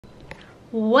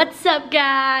What's up,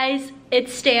 guys?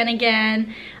 It's Stan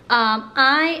again.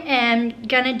 I am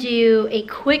gonna do a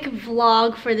quick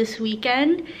vlog for this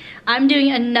weekend. I'm doing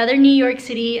another New York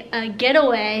City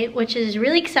getaway, which is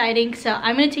really exciting. So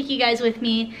I'm gonna take you guys with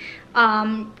me.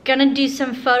 Gonna do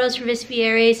some photos for VIS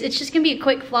VIRES. It's just gonna be a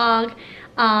quick vlog.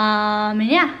 And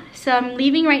yeah, so I'm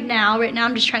leaving right now. Right now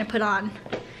I'm just trying to put on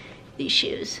these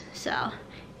shoes. So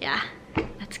yeah,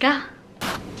 let's go.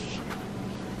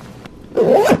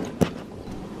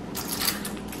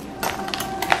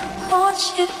 Won't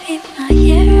you be my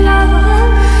hero?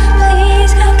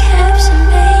 Please come capture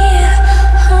me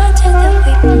under the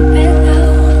weeping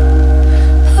willow.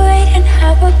 Waiting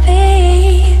how will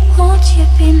be. Won't you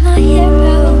be my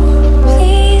hero?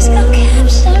 Please come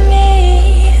capture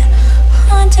me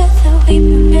under the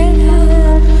weeping willow.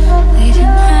 Waiting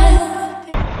how will be.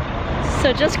 So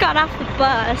just got off the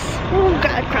bus. Oh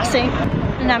God, crossing.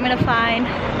 And I'm gonna find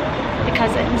the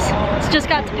cousins. So just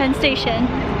got to Penn Station.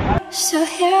 So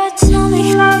here tell me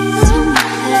please, are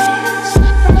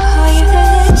you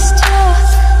this to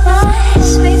my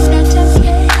sweet phantom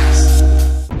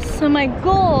kiss? So my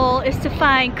goal is to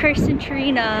find Kirsten and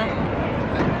Trina.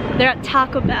 They're at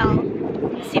Taco Bell.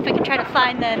 See if I can try to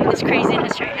find them in this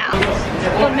craziness right now.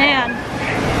 But man,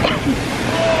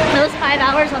 those 5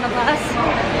 hours on a bus,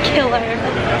 killer.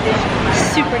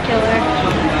 Super killer.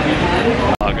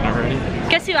 Vlogging already?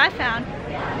 Guess who I found?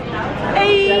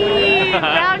 Hey,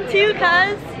 round 2,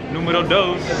 cuz. Numero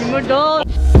dos. Numero dos.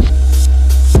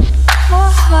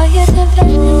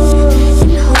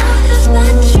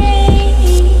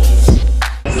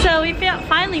 So we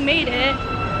finally made it.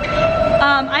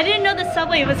 I didn't know the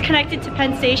subway was connected to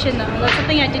Penn Station though. That's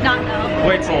something I did not know.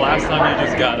 Wait till last time you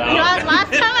just got out. Yeah,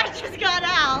 last time I just got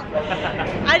out.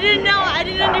 I didn't know, I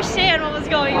didn't understand what was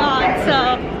going on,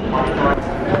 so.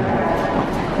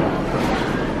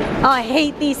 Oh, I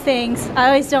hate these things. I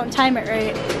always don't time it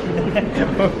right.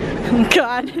 Oh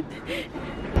God.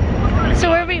 So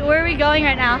where are we going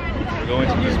right now? We're going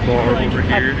to this bar over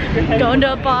here. Going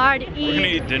to a bar to eat. We're gonna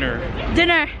eat dinner.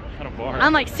 Dinner. At a bar.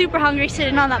 I'm like super hungry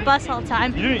sitting on that bus all the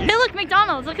time. Hey look,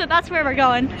 McDonald's. Look, that's where we're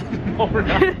going. No, we're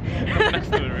not. We're next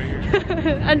to it right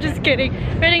here. I'm just kidding.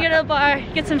 We're gonna go to a bar,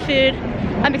 get some food.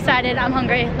 I'm excited. I'm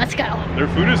hungry. Let's go. Their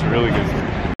food is really good.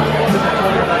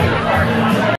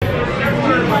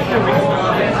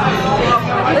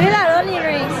 Look at that onion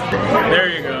rings. There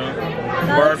you go.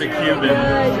 Barbecue bin.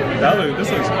 This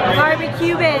looks great.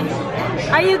 Barbecue bin.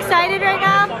 Are you excited right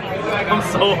now? I'm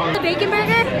so hungry. The bacon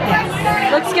burger?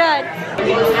 Looks good.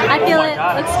 I feel it.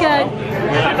 Looks good.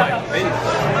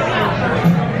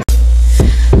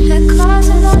 The cause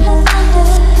of all the thunder,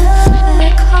 the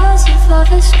cause of all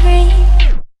the scream.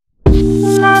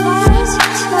 My words you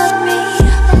told me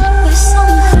was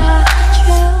somehow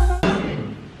true.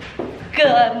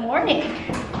 Good morning.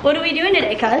 What are we doing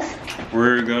today, cuz?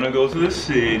 We're gonna go to the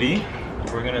city.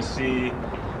 We're gonna see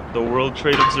the World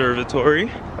Trade Observatory.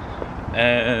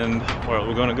 And well,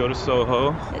 we're gonna go to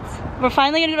Soho. We're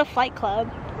finally gonna go to Flight Club.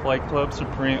 Flight Club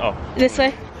Supreme. Oh. This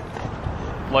way?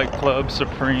 Flight Club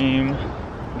Supreme.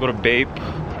 Go to Bape.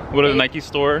 Go to the Nike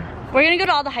store. We're gonna go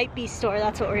to all the Hypebeast store.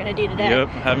 That's what we're gonna do today. Yep,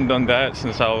 I haven't done that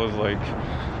since I was like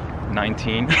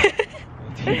 19.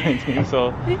 19,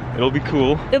 so it'll be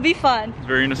cool. It'll be fun. It's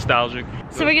very nostalgic.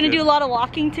 So we're gonna do a lot of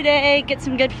walking today, get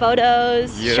some good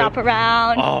photos, shop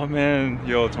around. Oh man,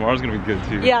 yo, tomorrow's gonna be good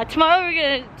too. Yeah, tomorrow we're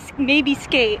gonna maybe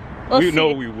skate. We'll see.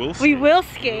 No, we will skate. We will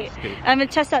skate. I'm gonna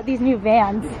test out these new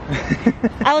Vans.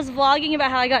 I was vlogging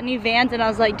about how I got new Vans and I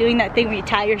was like doing that thing where you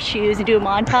tie your shoes and do a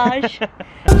montage.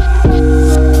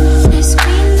 The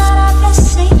screen that I've been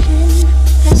saving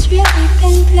has really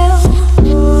been blue.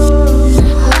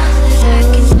 All that I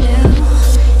can do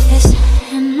is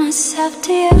hand myself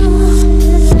to you.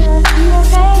 I'm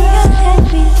afraid that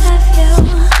we love you.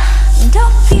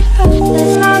 Don't be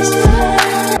broken.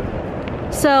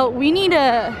 So we need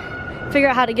to figure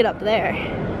out how to get up there.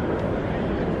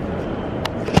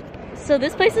 So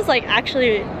this place is like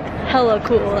actually hella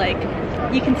cool. Like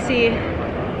you can see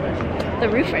the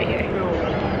roof right here.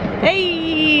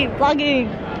 Hey, vlogging.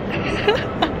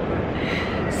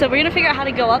 So we're gonna figure out how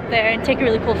to go up there and take a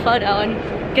really cool photo and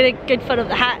get a good photo of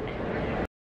the hat.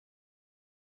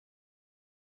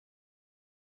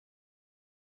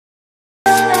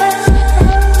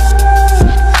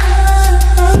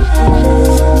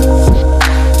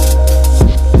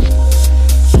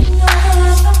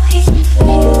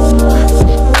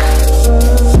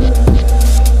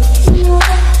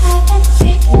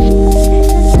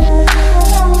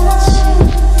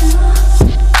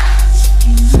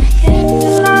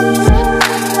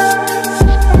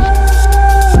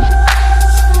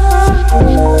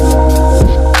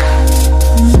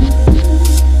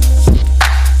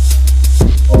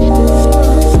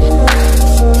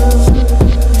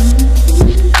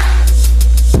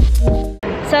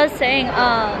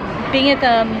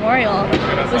 like a memorial.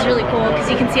 It was really cool because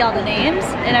you can see all the names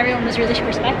and everyone was really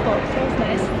respectful. So it was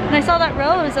nice. And I saw that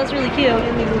rose. That was really cute.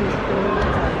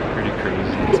 Pretty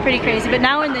crazy. It's pretty crazy. But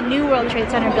now we're in the new World Trade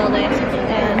Center building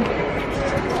and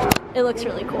it looks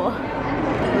really cool.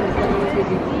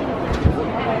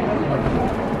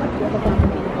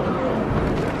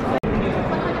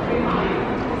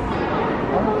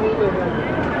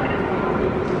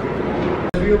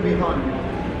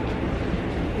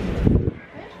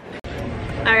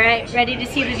 All right, ready to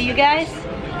see the view, guys?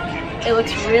 It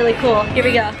looks really cool. Here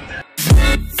we go.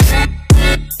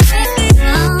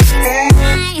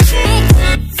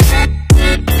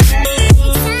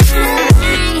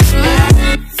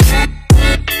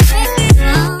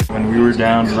 When we were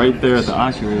down right there at the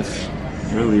Oculus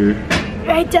earlier.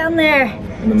 Right down there.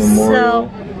 In the memorial.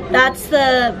 So that's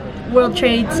the World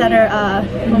Trade Center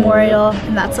memorial,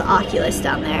 and that's the Oculus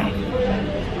down there.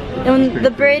 And the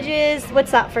bridge is,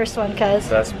 what's that first one, cuz?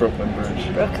 That's Brooklyn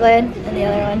Bridge. Brooklyn, and the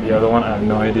other one? The other one, I have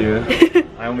no idea.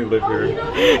 I only live here.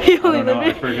 You only live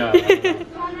I forgot.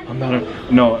 I'm not a,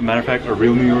 no, matter of fact, a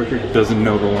real New Yorker doesn't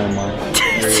know the landmarks.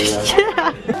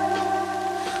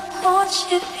 Won't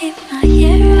you be my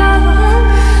hero?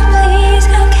 Please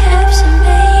come capture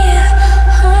me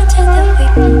under the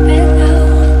weeping willow.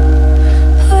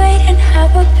 Wait and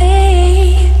have a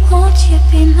bee. Won't you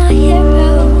be my hero?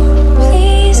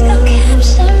 Please come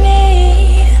capture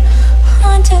me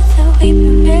under the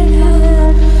weeping willow.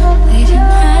 Wait and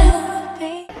have a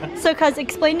bee. So, cuz,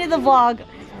 explain to the vlog.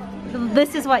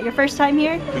 This is what, your first time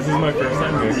here? This is my first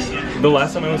time here. The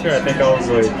last time I was here, I think I was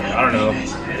like, I don't know,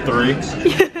 3.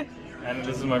 And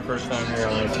this is my first time here,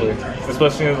 honestly.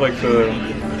 Especially with like the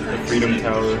Freedom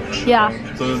Tower. Yeah.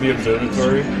 So this is the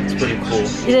observatory. It's pretty cool.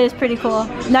 It is pretty cool.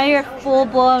 Now you're a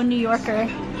full-blown New Yorker.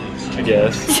 I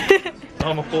guess.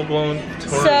 I'm a full-blown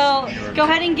tourist. So go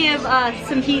ahead and give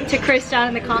some heat to Chris down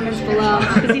in the comments below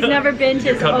because he's never been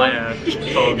to his Cut own. my ass.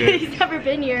 It's all good. He's never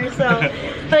been here, so.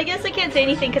 But I guess I can't say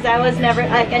anything because I was never,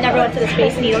 I never went to the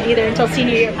Space Needle either until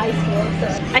senior year of high school. So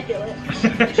I feel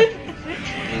it.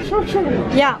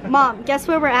 Yeah, Mom, guess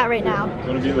where we're at right now? It's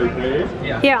gonna be like there.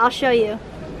 Yeah. Here, I'll show you.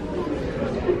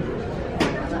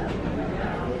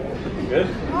 Good?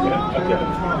 Yeah. Okay.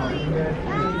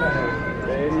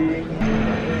 Ready?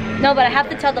 No, but I have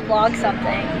to tell the vlog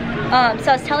something.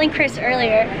 So I was telling Chris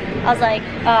earlier, I was like,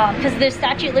 because the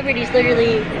Statue of Liberty is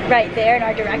literally right there in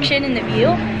our direction in the view.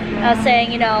 I was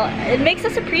saying, you know, it makes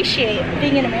us appreciate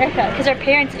being in America because our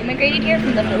parents immigrated here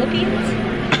from the Philippines.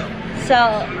 So,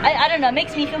 I don't know, it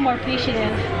makes me feel more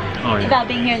appreciative about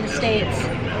being here in the States.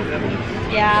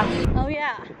 Yeah. Oh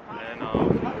yeah. And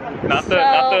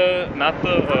not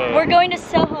the we're going to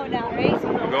Soho now, right?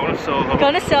 we're going to Soho.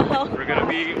 Going to Soho. We're gonna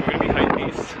be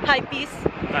hypebeast. Hypebeast.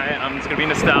 I'm just gonna be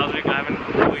nostalgic. I haven't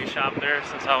really shopped there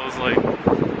since I was like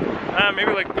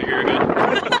maybe like a year ago.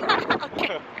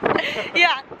 Okay.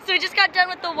 Yeah, so we just got done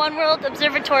with the One World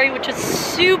Observatory, which was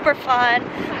super fun.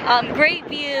 Great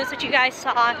views, which you guys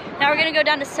saw. Now we're gonna go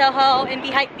down to Soho and be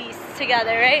hype beasts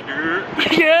together, right?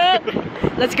 Yeah.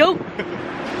 Let's go.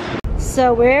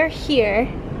 So we're here.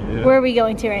 Yeah. Where are we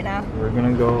going to right now? We're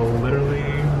gonna go literally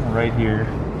right here.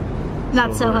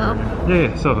 Not Soho.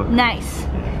 Yeah, Soho. Nice.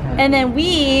 And then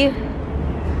we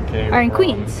are in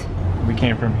Queens. We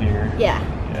came from here. Yeah,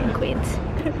 in Queens.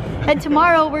 And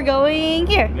tomorrow we're going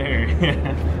here. There.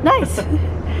 Nice. A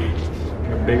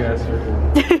big ass circle.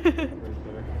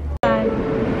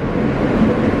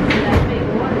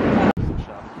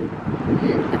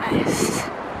 Nice.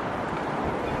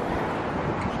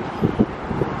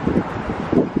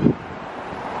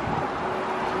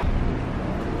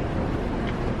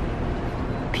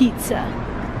 Pizza.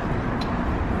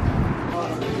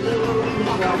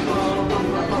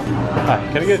 Hi,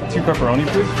 can I get 2 pepperoni,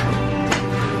 please?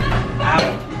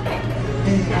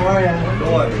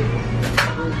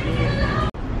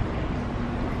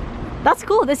 That's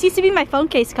cool. This used to be my phone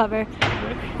case cover.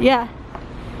 Yeah.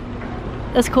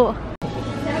 That's cool.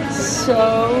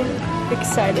 So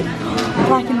excited.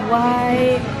 Black and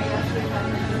white.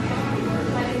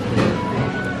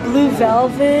 Blue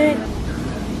velvet.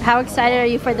 How excited are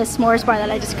you for the s'mores bar that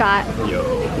I just got?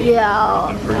 Yo. Yeah.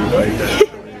 I'm pretty hyped.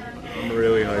 I'm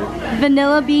really hyped.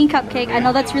 Vanilla bean cupcake. I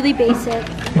know that's really basic,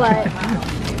 but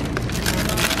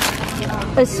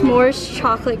a s'mores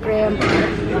chocolate graham bar.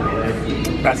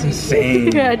 That's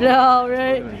insane. I know,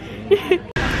 right?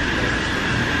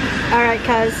 Alright,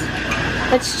 cuz.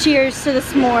 Let's cheers to the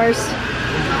s'mores.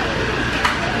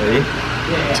 Ready?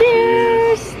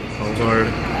 Cheers! So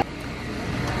hard.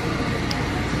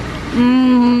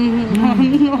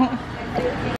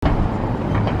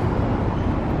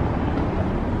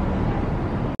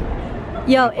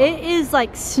 Yo, it is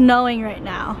like snowing right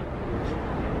now.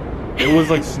 It was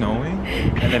like snowing,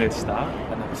 and then it stopped.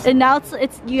 And now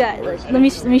it's you guys. Like, let me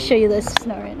show you this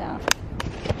snow right now.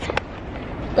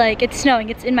 Like it's snowing.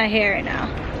 It's in my hair right now.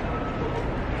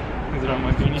 Is it on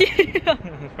my beanie? Yeah.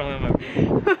 It's probably on my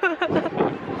beanie.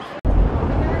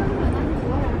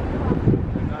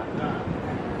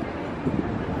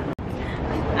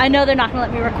 I know they're not gonna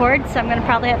let me record, so I'm gonna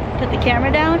probably have to put the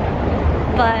camera down.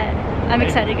 But I'm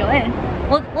excited to go in.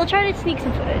 We'll try to sneak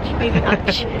some footage. Maybe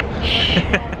not.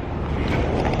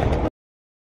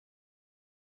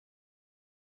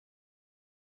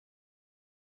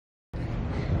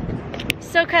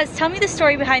 So, cuz, tell me the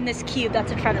story behind this cube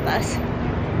that's in front of us.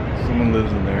 Someone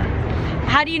lives in there.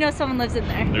 How do you know someone lives in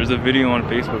there? There's a video on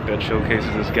Facebook that showcases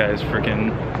this guy's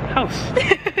freaking house.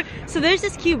 So there's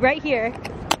this cube right here.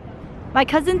 My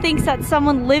cousin thinks that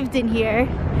someone lived in here.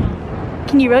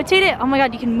 Can you rotate it? Oh my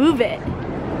god, you can move it.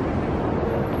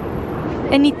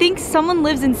 And he thinks someone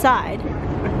lives inside.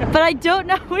 But I don't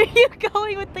know where you're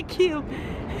going with the cube.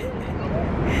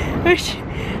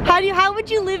 How would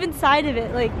you live inside of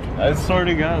it? Like, I swear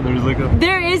to God, there's like a...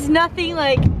 There is nothing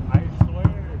like... I swear.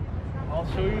 I'll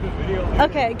show you the video later.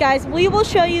 Okay, guys, we will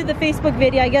show you the Facebook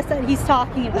video, I guess, that he's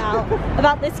talking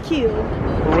about this cube.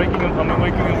 I'm waking him up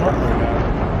right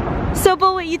now. So,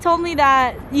 but wait, you told me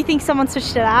that you think someone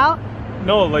switched it out?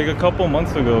 No, like a couple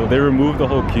months ago, they removed the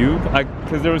whole cube.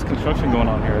 Because there was construction going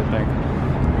on here, I think.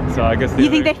 So I guess You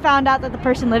think they found out that the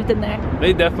person lived in there?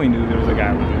 They definitely knew there was a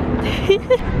guy living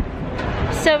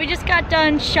there. So we just got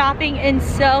done shopping in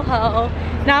Soho.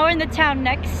 Now we're in the town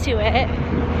next to it.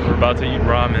 We're about to eat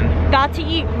ramen. About to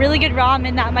eat really good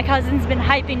ramen that my cousin's been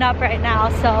hyping up right now.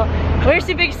 So we're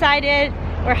super excited.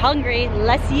 We're hungry.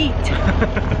 Let's eat.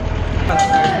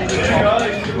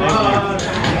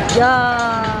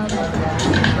 Yum.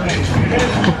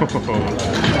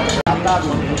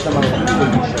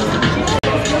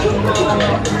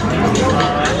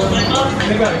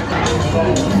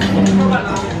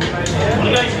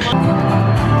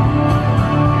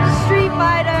 Street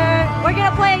Fighter. We're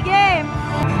gonna play a game.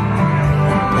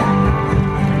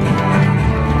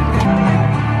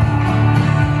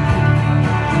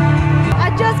 I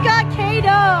just got KO'd.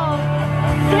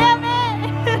 Damn it.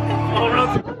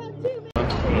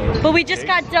 But we just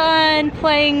got done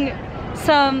playing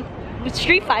some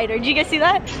Street Fighter. Did you guys see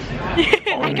that?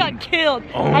 I got killed.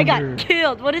 I got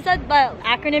killed. What is that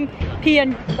acronym? P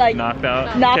and like knocked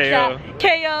out.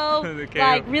 KO.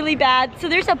 Like really bad. So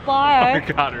there's a bar.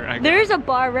 There's a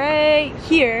bar right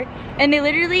here, and they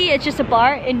literally, it's just a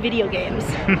bar in video games.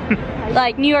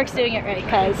 Like New York's doing it right,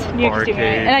 cuz New York's doing it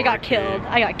right. And I got killed.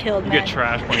 I got killed, man. You get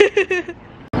trashed.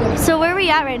 So where are we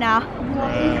at right now?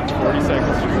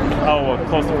 42nd Street. Oh, well,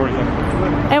 close to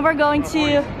 42nd. And we're going to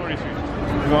 40th Street.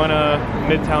 We're going to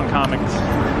Midtown Comics.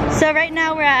 So right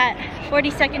now we're at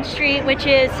 42nd Street, which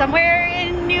is somewhere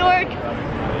in New York.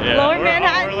 Yeah, Lower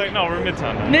Manhattan. We're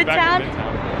Midtown now.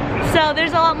 Midtown? So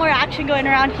there's a lot more action going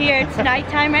around here. It's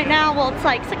nighttime right now. Well, it's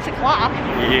like 6 o'clock.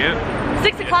 Yep.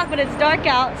 6 o'clock, but it's dark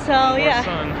out, so yeah.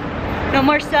 Sun. No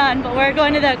more sun, but we're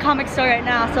going to the comic store right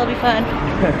now, so it'll be fun.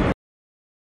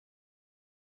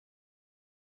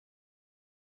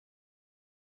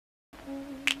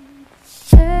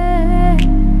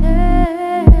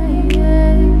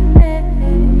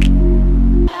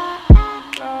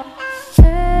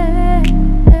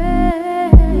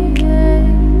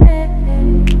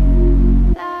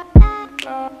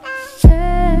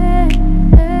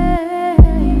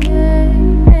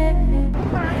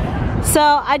 So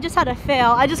I just had a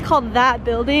fail. I just called that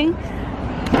building.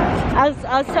 I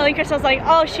was telling Chris, I was like,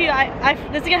 oh shoot,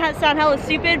 this is gonna sound hella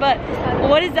stupid, but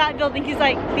what is that building? He's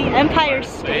like, the Empire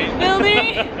State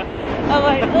Building? I'm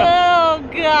like, oh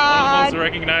god. One of the most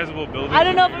recognizable buildings. I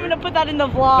don't know if I'm gonna put that in the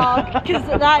vlog, because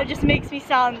that just makes me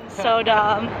sound so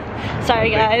dumb.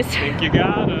 Sorry guys. Think you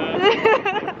gotta.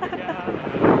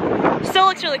 Still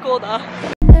looks really cool though.